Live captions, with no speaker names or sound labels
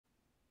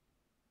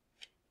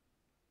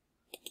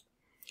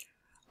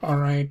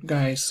Alright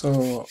guys,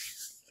 so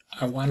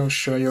I want to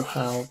show you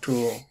how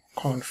to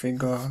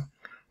configure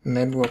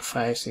network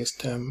file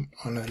system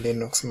on a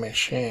Linux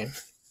machine.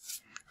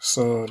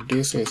 So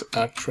this is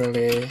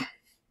actually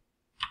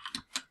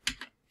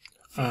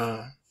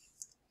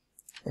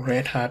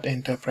Red Hat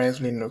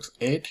Enterprise Linux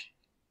 8,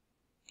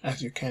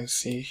 as you can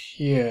see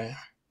here,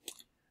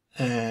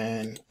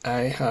 and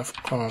I have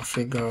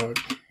configured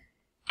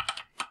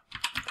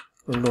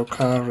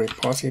local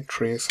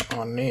repositories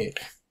on it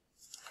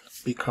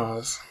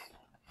because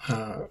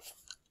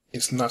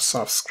it's not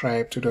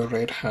subscribed to the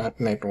Red Hat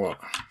network.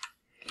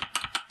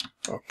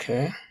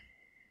 Okay,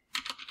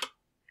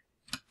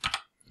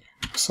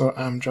 so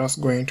I'm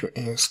just going to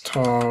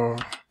install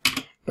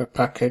the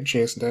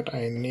packages that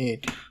I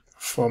need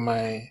for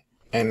my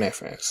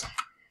NFS.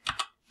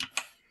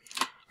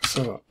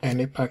 So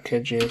any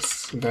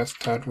packages that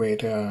start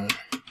with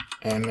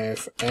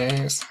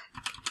NFS,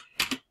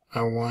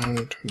 I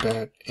want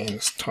that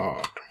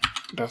installed.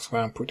 That's why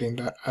I'm putting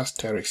that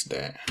asterisk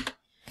there.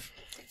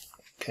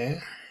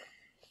 Okay,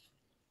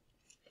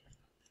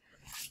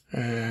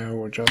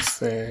 we'll just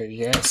say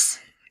yes,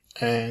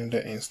 and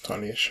the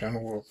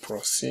installation will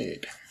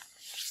proceed.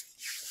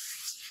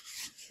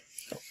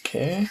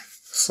 Okay,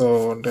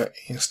 so the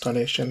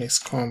installation is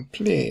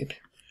complete.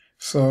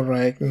 So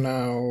right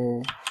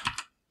now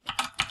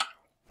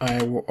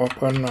I will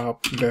open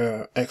up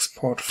the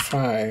export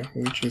file,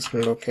 which is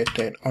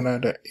located under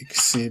the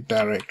exec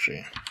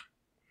directory.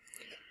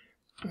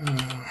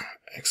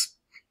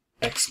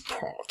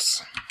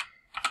 Exports.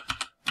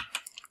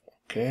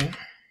 Okay,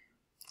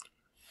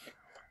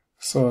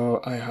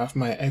 so I have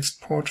my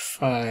export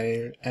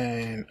file,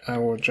 and I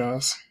will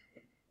just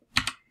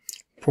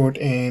put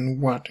in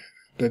what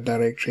the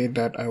directory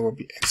that I will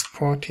be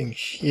exporting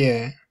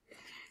here.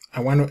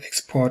 I want to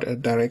export a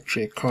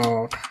directory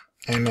called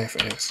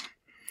NFS,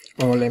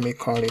 or let me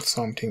call it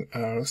something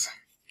else,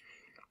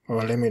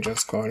 or let me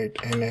just call it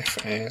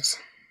NFS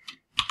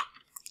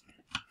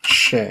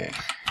share.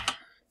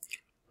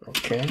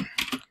 Okay,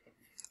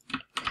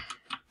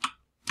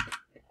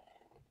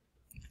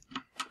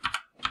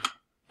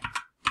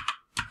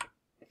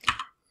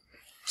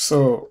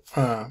 so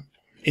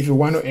if you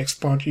want to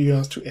export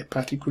yours to a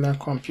particular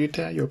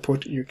computer, you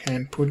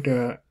can put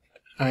the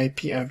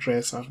IP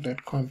address of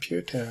that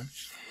computer.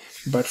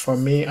 But for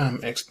me,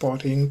 I'm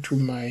exporting to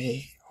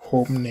my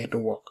home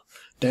network.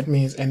 That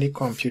means any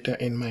computer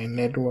in my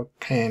network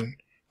can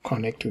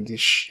connect to this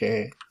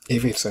share,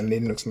 if it's a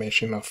Linux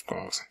machine, of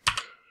course.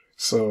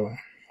 So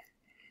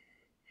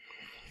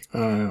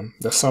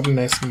the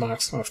subnet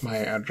mask of my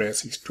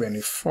address is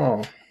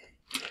 24.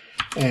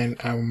 And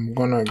I'm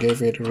gonna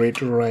give it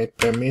read-write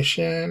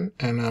permission,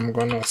 and I'm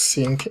gonna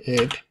sync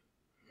it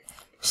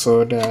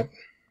so that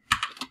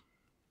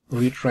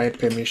read-write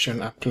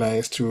permission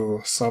applies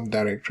to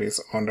subdirectories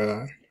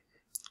under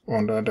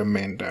the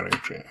main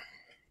directory.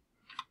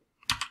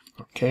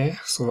 Okay,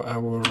 so I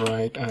will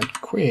write and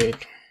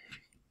quit,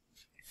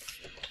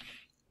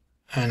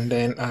 and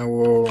then I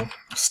will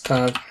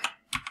start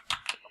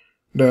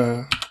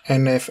the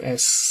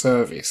NFS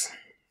service.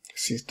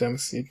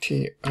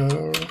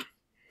 systemctl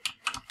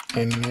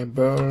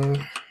enable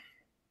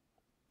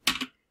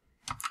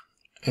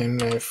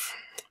nf,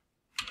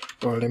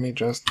 or let me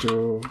just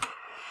do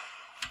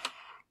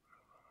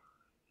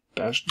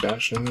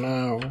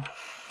 --now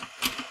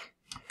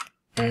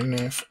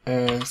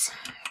NFS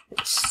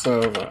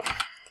server.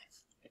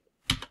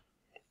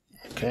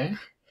 Okay,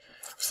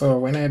 so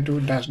when I do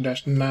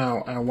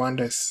 --now, I want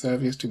the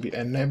service to be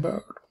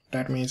enabled.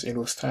 That means it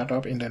will start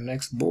up in the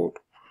next boot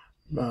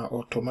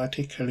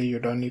automatically. You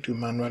don't need to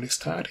manually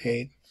start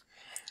it,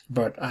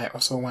 but I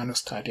also want to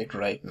start it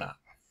right now.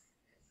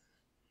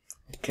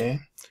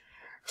 Okay,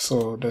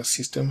 so the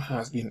system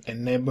has been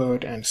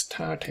enabled and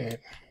started.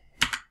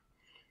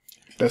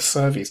 The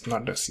service,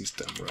 not the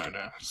system,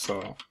 rather.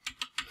 So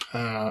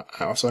I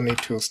also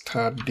need to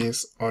start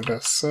this other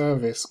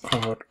service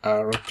called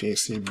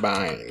RPC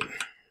bind.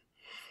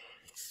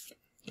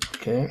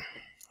 Okay,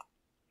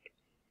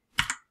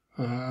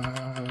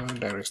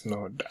 there is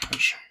no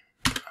dash.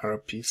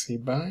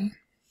 RPC bind.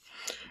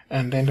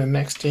 And then the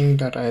next thing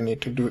that I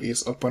need to do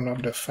is open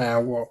up the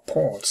firewall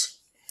ports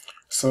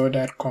so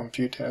that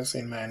computers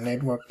in my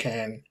network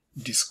can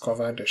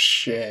discover the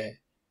share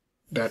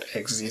that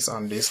exists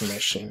on this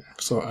machine.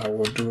 So I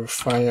will do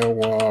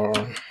firewall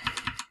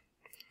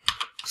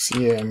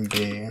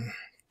cmd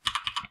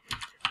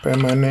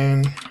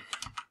permanent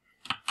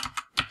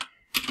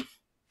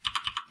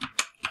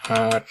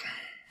add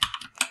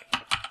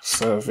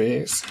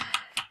service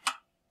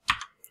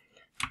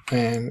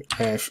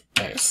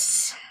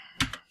NFS.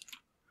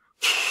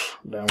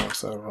 That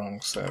was a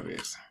wrong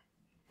service.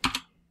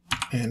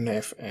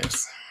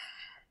 NFS.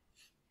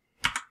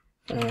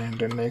 And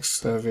the next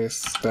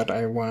service that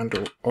I want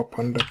to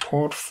open the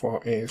port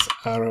for is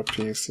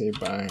RPC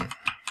bind.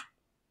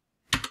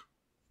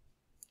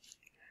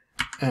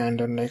 And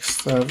the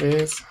next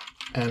service,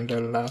 and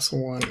the last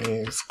one,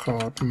 is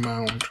called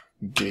mount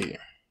D,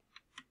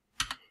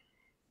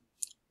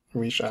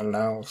 which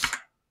allows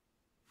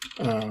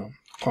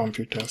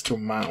computers to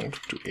mount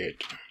to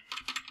it.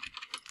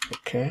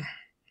 Okay,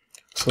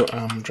 so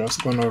I'm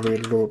just gonna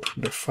reload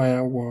the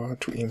firewall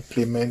to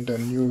implement the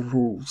new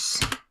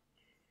rules,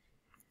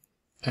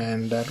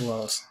 and that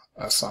was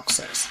a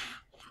success.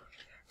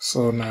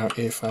 So now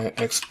if I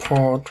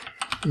export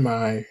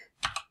my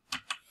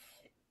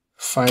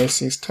file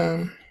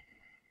system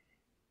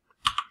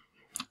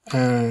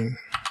and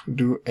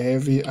do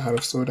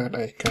AVR so that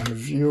I can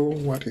view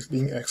what is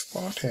being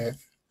exported.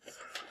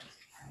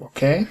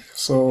 Okay,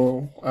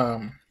 so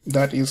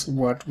that is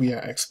what we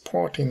are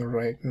exporting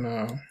right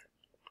now.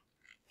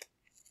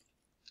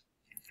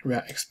 We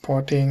are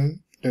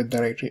exporting the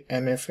directory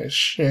NFS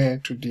share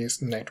to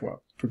this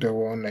network, to the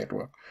world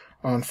network.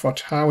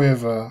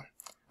 However,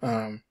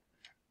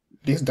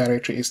 this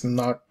directory does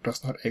not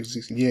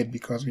exist yet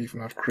because we've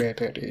not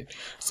created it.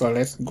 So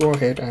let's go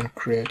ahead and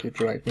create it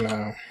right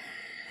now.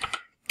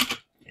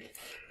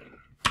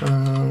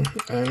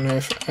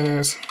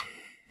 NFS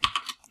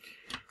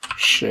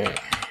share.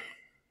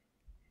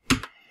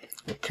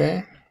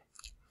 Okay,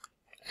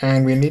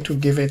 and we need to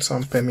give it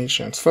some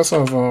permissions. First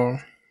of all,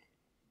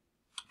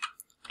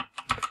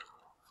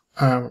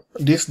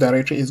 this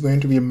directory is going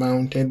to be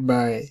mounted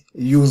by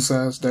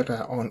users that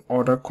are on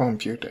other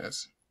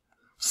computers.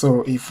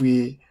 So if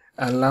we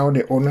allow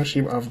the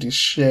ownership of this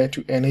share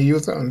to any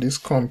user on this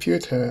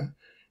computer,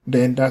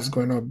 then that's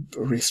going to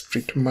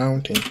restrict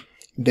mounting.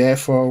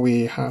 Therefore,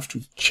 we have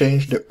to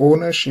change the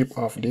ownership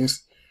of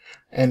this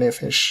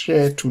NFS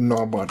share to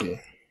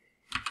nobody.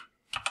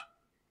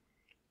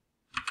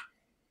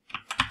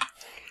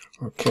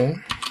 Okay,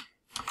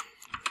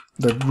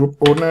 the group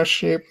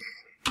ownership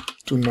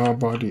to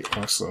nobody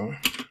also,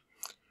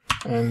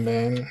 and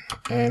then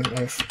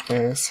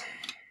NFS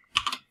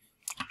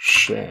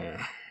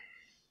share.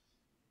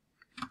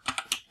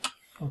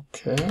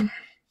 Okay,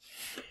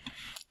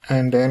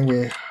 and then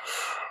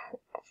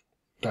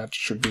that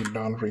should be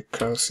done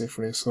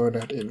recursively so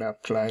that it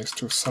applies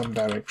to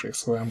subdirectory.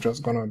 So I'm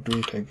just gonna do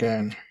it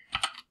again.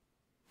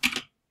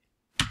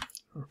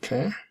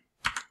 Okay,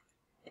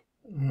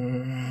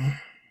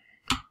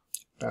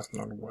 that's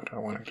not what I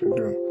wanted to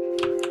do.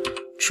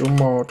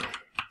 Chmod,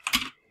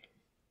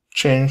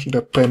 change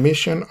the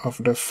permission of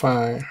the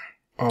file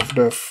of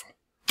the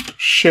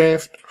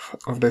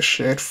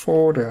shared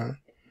folder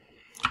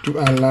to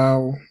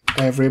allow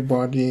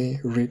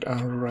everybody read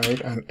and write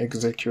and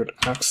execute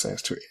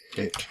access to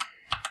it,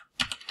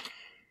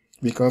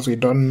 because we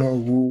don't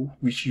know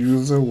which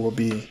user will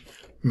be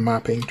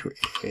mapping to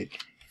it.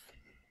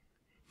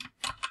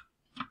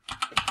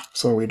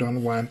 So we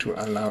don't want to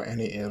allow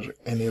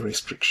any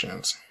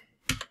restrictions.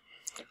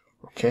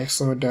 Okay,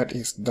 so that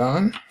is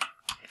done.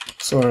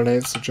 So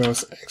let's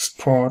just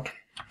export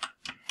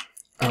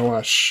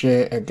our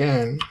share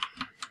again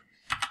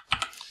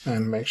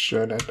and make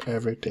sure that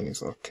everything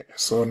is okay.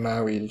 So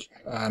now we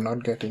are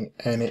not getting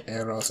any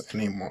errors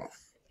anymore.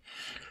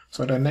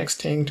 So the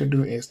next thing to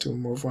do is to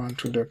move on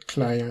to the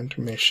client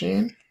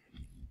machine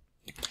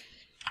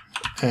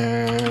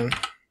and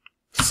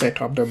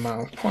set up the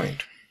mount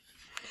point.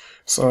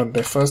 So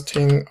the first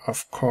thing,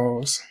 of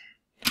course,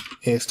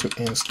 is to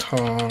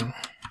install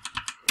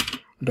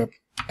the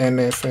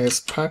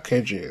NFS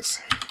packages.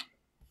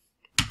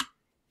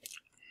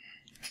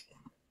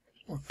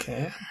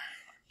 Okay,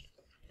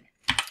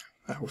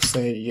 I will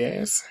say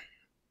yes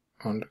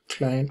on the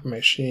client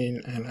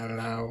machine and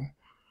allow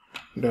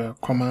the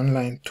command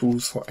line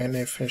tools for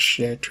NFS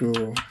share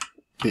to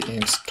be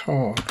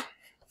installed.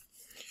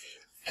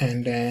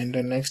 And then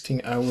the next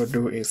thing I will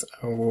do is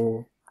I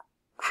will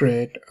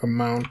create a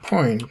mount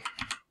point,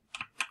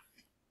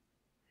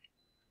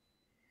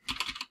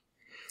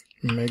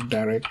 make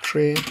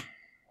directory.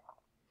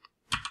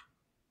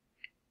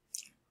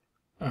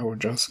 I will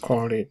just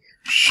call it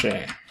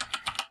share.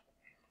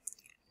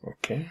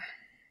 Okay,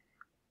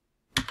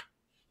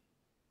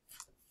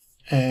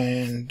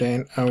 and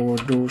then I will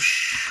do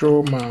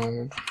show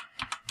mount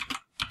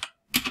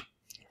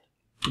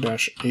 -a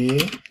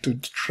to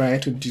try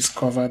to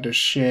discover the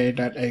share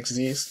that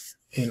exists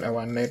in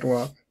our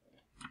network.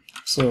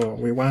 So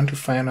we want to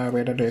find out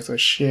whether there's a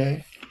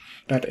share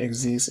that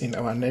exists in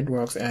our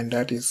networks and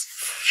that is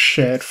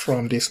shared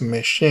from this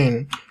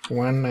machine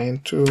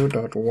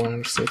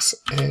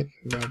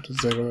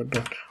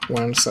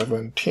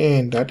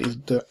 192.168.0.117. That is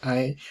the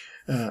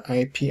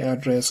IP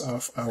address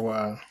of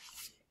our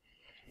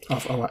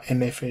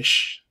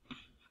NFS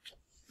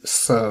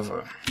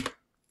server.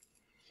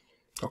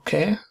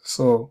 Okay,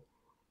 so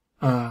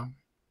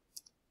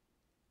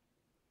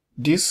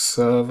this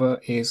server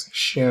is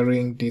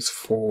sharing this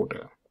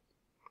folder.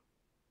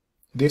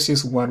 This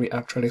is what we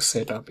actually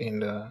set up in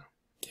the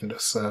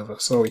server,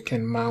 so we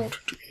can mount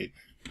to it.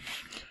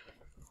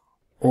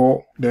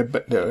 Or a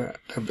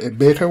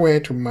better way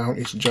to mount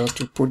is just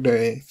to put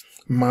the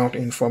mount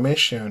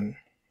information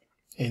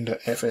in the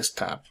FS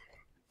tab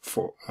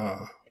for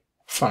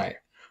file.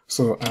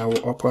 So I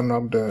will open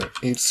up the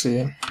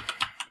etc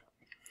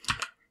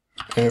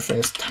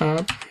FS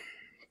tab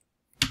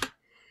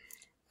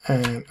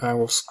and I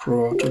will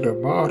scroll to the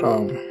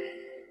bottom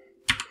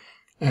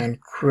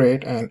and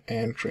create an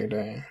entry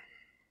there.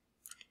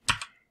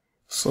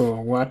 So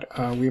what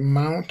are we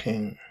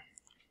mounting?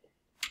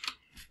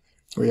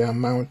 We are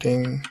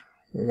mounting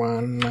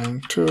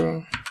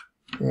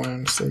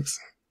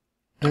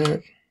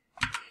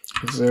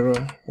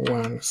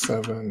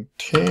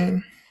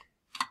 192.168.0.117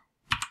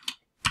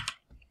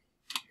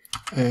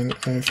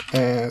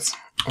 NFS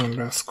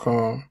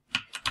underscore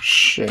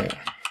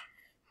share.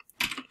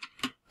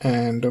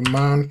 And the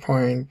mount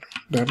point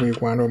that we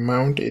want to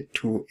mount it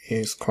to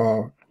is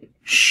called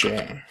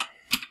share.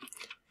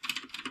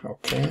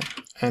 Okay,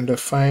 and the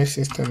file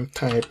system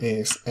type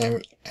is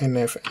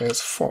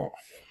NFS4,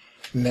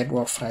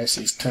 Network File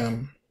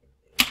System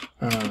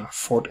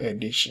 4th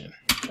edition.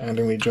 And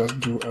then we just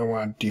do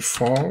our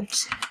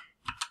defaults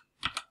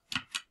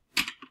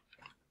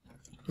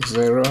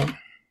 0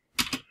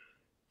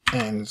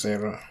 and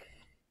 0.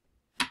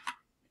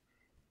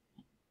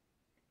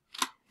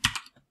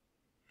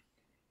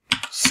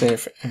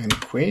 Save and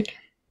quit,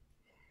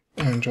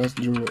 and just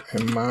do a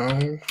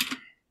mount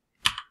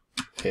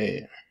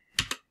A,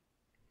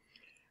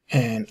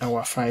 and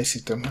our file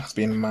system has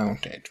been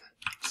mounted.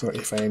 So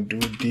if I do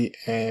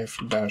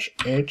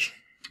df-h,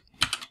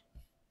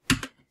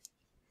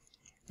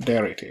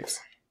 there it is,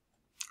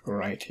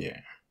 right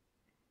here.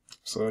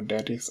 So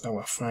that is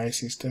our file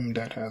system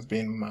that has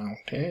been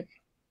mounted.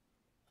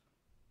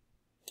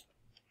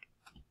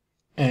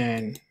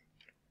 And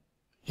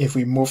if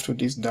we move to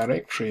this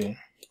directory,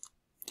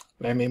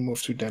 let me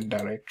move to that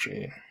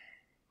directory.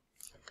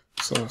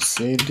 So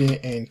cd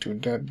into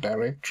that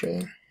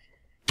directory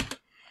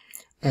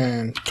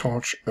and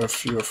touch a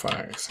few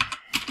files.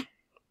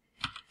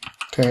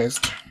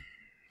 Test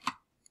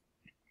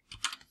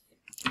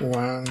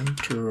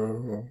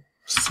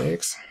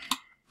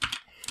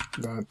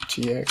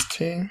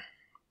 126.txt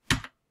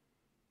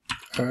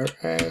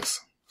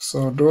rs.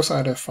 So those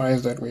are the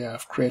files that we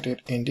have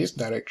created in this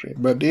directory,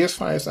 but these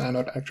files are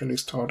not actually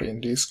stored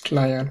in this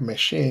client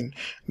machine.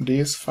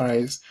 These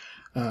files,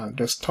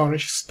 the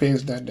storage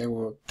space that they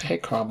will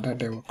take up, that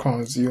they will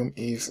consume,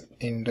 is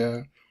in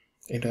the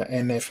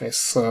NFS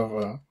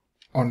server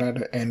under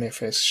the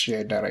NFS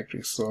share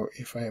directory. So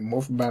if I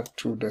move back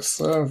to the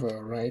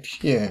server right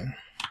here,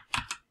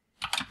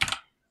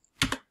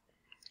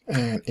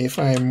 and if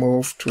I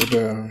move to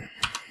the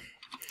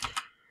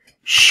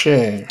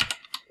share,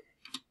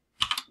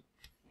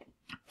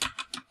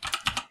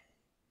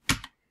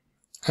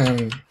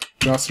 and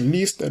just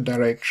list the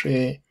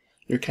directory,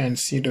 you can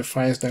see the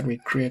files that we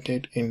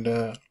created in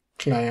the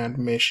client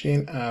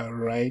machine are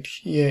right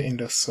here in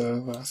the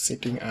server,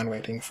 sitting and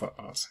waiting for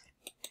us.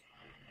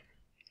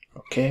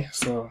 Okay,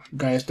 so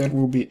guys, that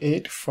will be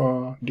it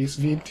for this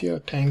video.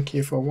 Thank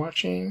you for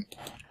watching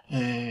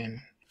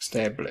and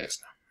stay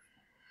blessed.